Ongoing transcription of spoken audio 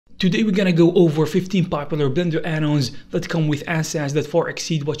Today we're gonna go over 15 popular Blender add-ons that come with assets that far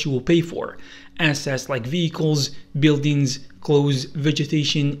exceed what you will pay for. Assets like vehicles, buildings, clothes,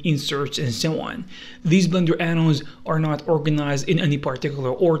 vegetation, inserts, and so on. These Blender add-ons are not organized in any particular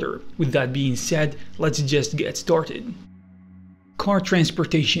order. With that being said, let's just get started. Car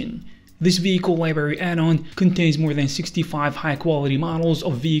transportation. This vehicle library add-on contains more than 65 high-quality models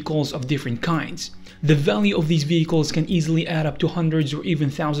of vehicles of different kinds. The value of these vehicles can easily add up to hundreds or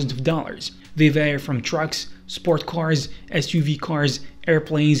even thousands of dollars. They vary from trucks, sport cars, SUV cars,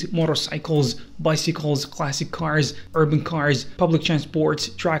 airplanes, motorcycles, bicycles, classic cars, urban cars, public transports,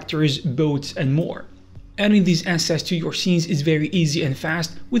 tractors, boats, and more. Adding these assets to your scenes is very easy and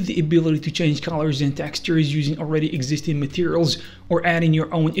fast, with the ability to change colors and textures using already existing materials or adding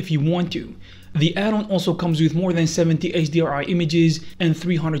your own if you want to. The add-on also comes with more than 70 HDRI images and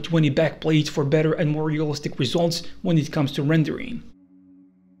 320 backplates for better and more realistic results when it comes to rendering.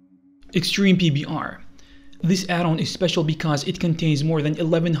 Extreme PBR. This add-on is special because it contains more than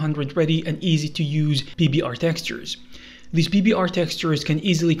 1100 ready and easy to use PBR textures. These PBR textures can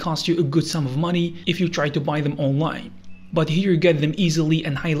easily cost you a good sum of money if you try to buy them online, but here you get them easily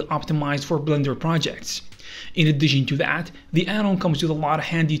and highly optimized for Blender projects. In addition to that, the add-on comes with a lot of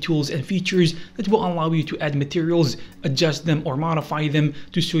handy tools and features that will allow you to add materials, adjust them or modify them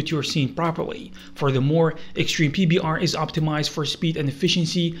to suit your scene properly. Furthermore, Extreme PBR is optimized for speed and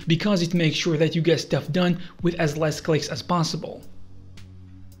efficiency because it makes sure that you get stuff done with as less clicks as possible.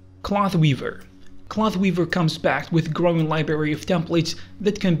 Cloth Weaver. Cloth Weaver comes packed with a growing library of templates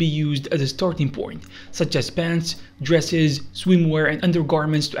that can be used as a starting point, such as pants, dresses, swimwear, and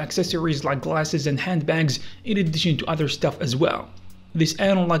undergarments to accessories like glasses and handbags, in addition to other stuff as well. This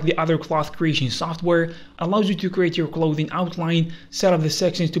add-on, like the other cloth creation software, allows you to create your clothing outline, set up the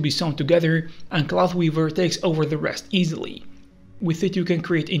sections to be sewn together, and Cloth Weaver takes over the rest easily. With it you can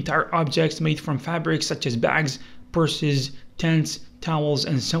create entire objects made from fabrics such as bags, purses, tents, towels,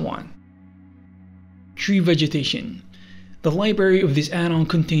 and so on. Tree Vegetation. The library of this add-on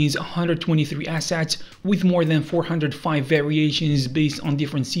contains 123 assets with more than 405 variations based on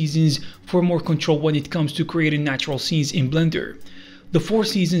different seasons for more control when it comes to creating natural scenes in Blender. The 4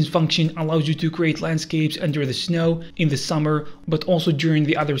 seasons function allows you to create landscapes under the snow in the summer, but also during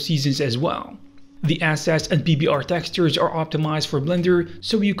the other seasons as well. The assets and PBR textures are optimized for Blender,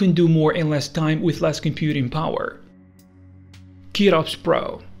 so you can do more in less time with less computing power. Kidops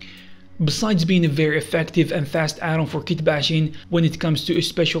Pro. Besides being a very effective and fast add-on for kit bashing when it comes to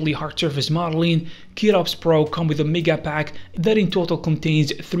especially hard surface modeling, Kidops Pro comes with a mega pack that in total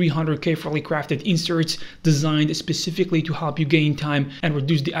contains 300 carefully crafted inserts designed specifically to help you gain time and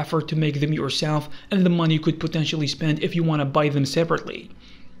reduce the effort to make them yourself and the money you could potentially spend if you want to buy them separately.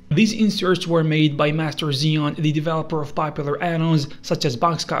 These inserts were made by Master Xeon, the developer of popular add-ons such as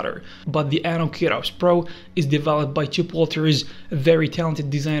Box Cutter, but the add-on Kidops Pro is developed by Chip Walters, a very talented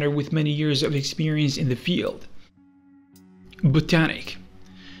designer with many years of experience in the field. Botaniq.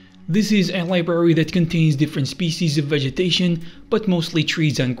 This is a library that contains different species of vegetation, but mostly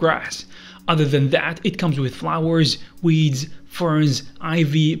trees and grass. Other than that, it comes with flowers, weeds, ferns,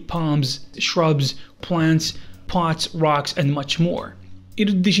 ivy, palms, shrubs, plants, pots, rocks, and much more. In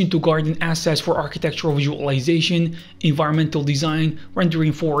addition to garden assets for architectural visualization, environmental design,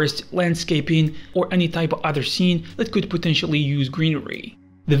 rendering forests, landscaping, or any type of other scene that could potentially use greenery.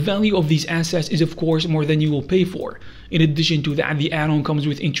 The value of these assets is of course more than you will pay for. In addition to that, the add-on comes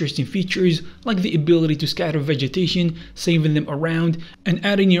with interesting features like the ability to scatter vegetation, saving them around, and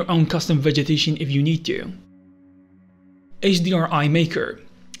adding your own custom vegetation if you need to. Hdri Maker.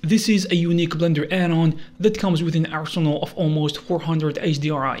 This is a unique Blender add-on that comes with an arsenal of almost 400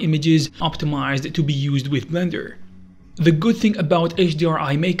 HDRI images optimized to be used with Blender. The good thing about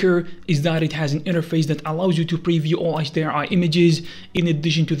Hdri Maker is that it has an interface that allows you to preview all HDRI images in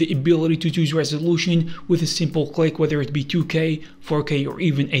addition to the ability to choose resolution with a simple click, whether it be 2K, 4K, or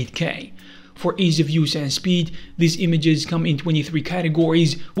even 8K. For ease of use and speed, these images come in 23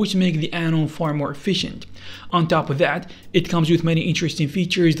 categories, which make the add-on far more efficient. On top of that, it comes with many interesting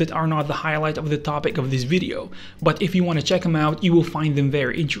features that are not the highlight of the topic of this video, but if you want to check them out, you will find them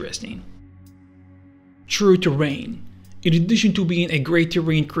very interesting. True Terrain. In addition to being a great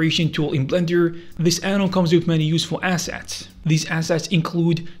terrain creation tool in Blender, this add-on comes with many useful assets. These assets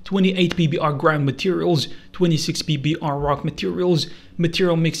include 28 PBR ground materials, 26 PBR rock materials,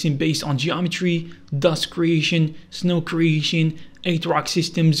 material mixing based on geometry, dust creation, snow creation, 8 rock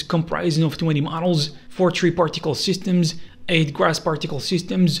systems comprising of 20 models, 4 tree particle systems, 8 grass particle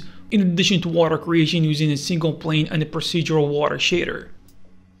systems, in addition to water creation using a single plane and a procedural water shader.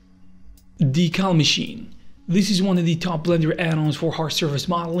 Decal Machine. This is one of the top Blender add-ons for hard surface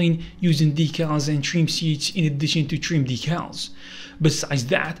modeling using decals and trim sheets in addition to trim decals. Besides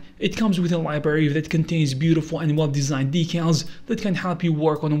that, it comes with a library that contains beautiful and well-designed decals that can help you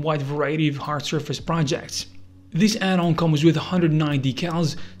work on a wide variety of hard surface projects. This add-on comes with 109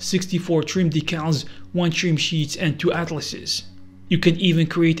 decals, 64 trim decals, 1 trim sheets, and 2 atlases. You can even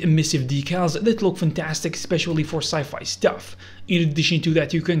create emissive decals that look fantastic, especially for sci-fi stuff. In addition to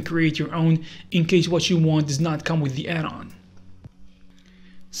that, you can create your own in case what you want does not come with the add-on.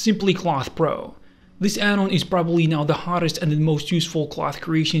 Simply Cloth Pro. This add-on is probably now the hottest and the most useful cloth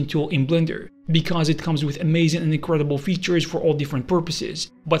creation tool in Blender, because it comes with amazing and incredible features for all different purposes.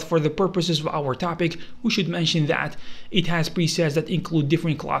 But for the purposes of our topic, we should mention that it has presets that include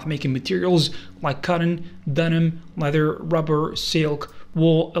different cloth making materials like cotton, denim, leather, rubber, silk,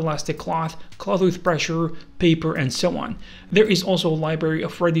 wool, elastic cloth, cloth with pressure, paper, and so on. There is also a library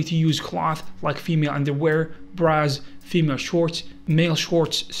of ready-to-use cloth like female underwear, bras, female shorts, male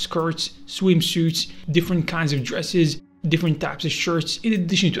shorts, skirts, swimsuits, different kinds of dresses, different types of shirts, in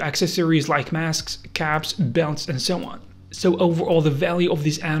addition to accessories like masks, caps, belts, and so on. So overall, the value of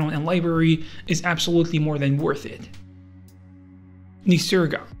this add-on and library is absolutely more than worth it.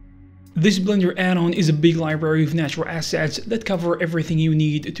 Nyserga. This Blender add-on is a big library of natural assets that cover everything you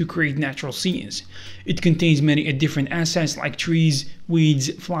need to create natural scenes. It contains many different assets like trees,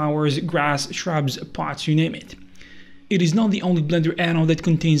 weeds, flowers, grass, shrubs, pots, you name it. It is not the only Blender add-on that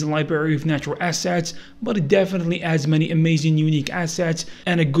contains a library of natural assets, but it definitely adds many amazing unique assets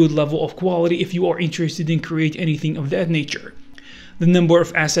and a good level of quality if you are interested in creating anything of that nature. The number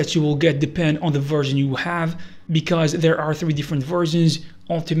of assets you will get depend on the version you have, because there are 3 different versions: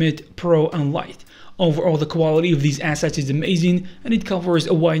 Ultimate, Pro, and Light. Overall, the quality of these assets is amazing, and it covers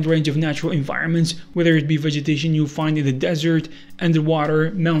a wide range of natural environments, whether it be vegetation you find in the desert,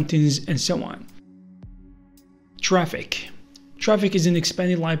 underwater, mountains, and so on. Traffiq. Traffiq is an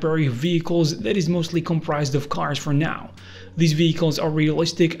expanded library of vehicles that is mostly comprised of cars for now. These vehicles are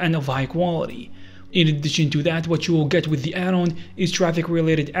realistic and of high quality. In addition to that, what you will get with the add-on is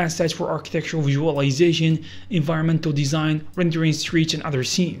traffic-related assets for architectural visualization, environmental design, rendering streets, and other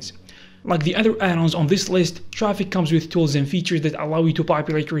scenes. Like the other add-ons on this list, Traffiq comes with tools and features that allow you to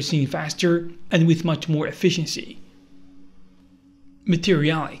populate your scene faster and with much more efficiency.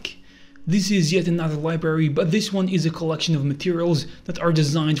 Materialiq. This is yet another library, but this one is a collection of materials that are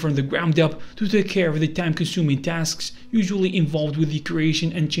designed from the ground up to take care of the time-consuming tasks usually involved with the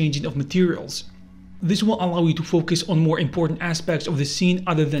creation and changing of materials. This will allow you to focus on more important aspects of the scene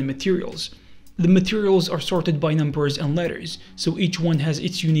other than materials. The materials are sorted by numbers and letters, so each one has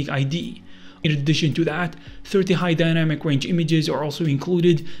its unique ID. In addition to that, 30 high dynamic range images are also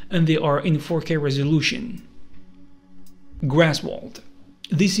included, and they are in 4K resolution. Graswald.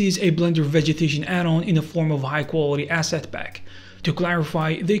 This is a Blender Vegetation add-on in the form of a high-quality asset pack. To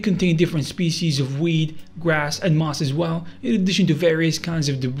clarify, they contain different species of weed, grass, and moss as well, in addition to various kinds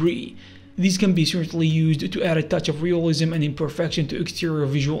of debris. These can be certainly used to add a touch of realism and imperfection to exterior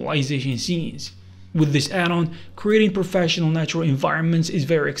visualization scenes. With this add-on, creating professional natural environments is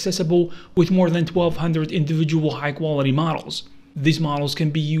very accessible with more than 1,200 individual high-quality models. These models can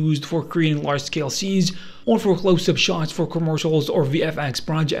be used for creating large-scale scenes or for close-up shots for commercials or VFX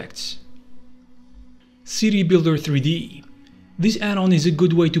projects. Citybuilder 3D. This add-on is a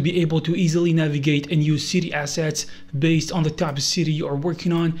good way to be able to easily navigate and use city assets based on the type of city you are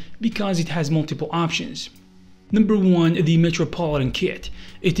working on, because it has multiple options. Number 1, the Metropolitan Kit.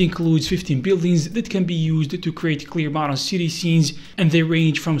 It includes 15 buildings that can be used to create clear model city scenes, and they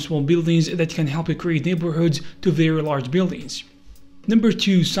range from small buildings that can help you create neighborhoods to very large buildings. Number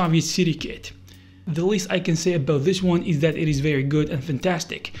 2, Soviet City Kit. The least I can say about this one is that it is very good and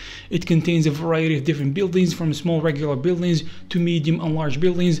fantastic. It contains a variety of different buildings, from small regular buildings to medium and large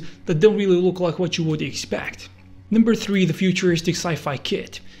buildings that don't really look like what you would expect. Number 3, the Futuristic Sci-Fi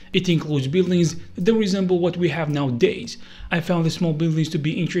Kit. It includes buildings that don't resemble what we have nowadays. I found the small buildings to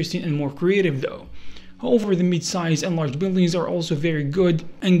be interesting and more creative though. However, the mid-size and large buildings are also very good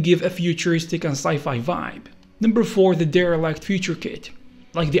and give a futuristic and sci-fi vibe. Number 4, the Derelict Future Kit.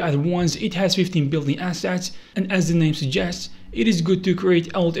 Like the other ones, it has 15 building assets, and as the name suggests, it is good to create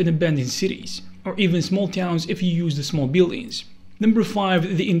old and abandoned cities, or even small towns if you use the small buildings. Number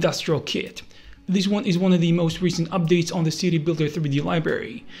 5, the Industrial Kit. This one is one of the most recent updates on the Citybuilder 3D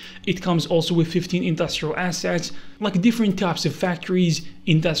library. It comes also with 15 industrial assets, like different types of factories,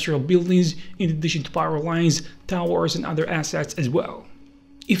 industrial buildings, in addition to power lines, towers, and other assets as well.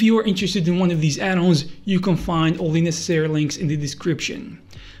 If you are interested in one of these add-ons, you can find all the necessary links in the description.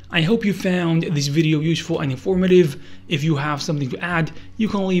 I hope you found this video useful and informative. If you have something to add, you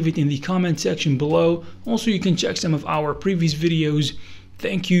can leave it in the comment section below. Also, you can check some of our previous videos.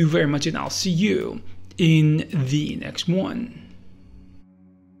 Thank you very much, and I'll see you in the next one.